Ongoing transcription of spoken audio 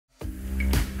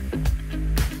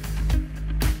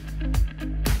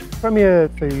Premier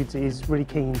Foods is really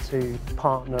keen to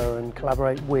partner and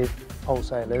collaborate with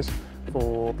wholesalers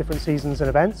for different seasons and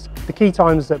events. The key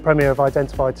times that Premier have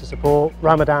identified to support,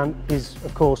 Ramadan is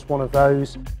of course one of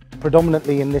those.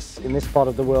 Predominantly in this part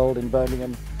of the world, in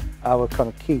Birmingham, our kind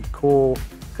of key core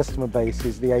customer base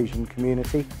is the Asian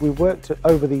community. We've worked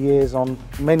over the years on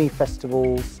many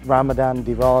festivals, Ramadan,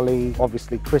 Diwali,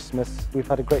 obviously Christmas. We've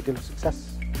had a great deal of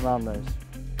success around those.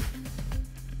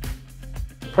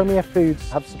 Premier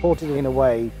Foods have supported it in a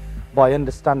way by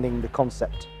understanding the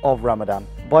concept of Ramadan.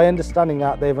 By understanding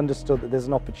that, they've understood that there's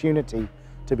an opportunity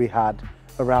to be had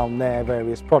around their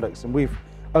various products, and we've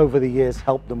over the years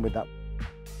helped them with that.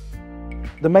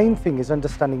 The main thing is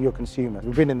understanding your consumer.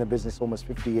 We've been in the business almost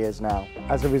 50 years now.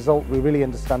 As a result, we really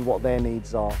understand what their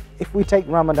needs are. If we take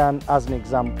Ramadan as an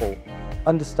example,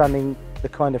 understanding the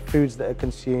kind of foods that are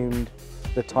consumed,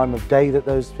 the time of day that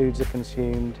those foods are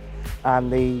consumed,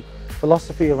 and the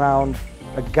philosophy around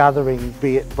a gathering,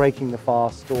 be it breaking the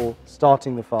fast or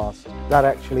starting the fast, that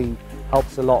actually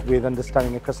helps a lot with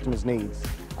understanding the customer's needs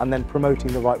and then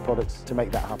promoting the right products to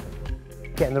make that happen.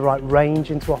 Getting the right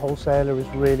range into a wholesaler is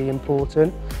really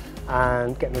important,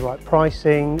 and getting the right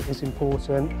pricing is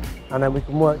important, and then we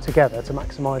can work together to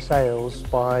maximise sales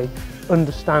by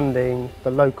understanding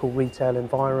the local retail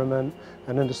environment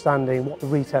and understanding what the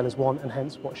retailers want and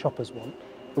hence what shoppers want.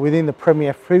 Within the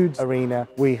Premier Foods arena,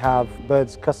 we have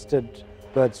Bird's Custard,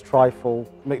 Bird's Trifle,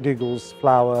 McDougall's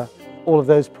Flour. All of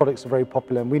those products are very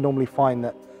popular, and we normally find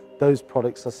that those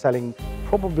products are selling,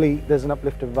 probably there's an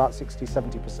uplift of about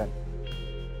 60–70%.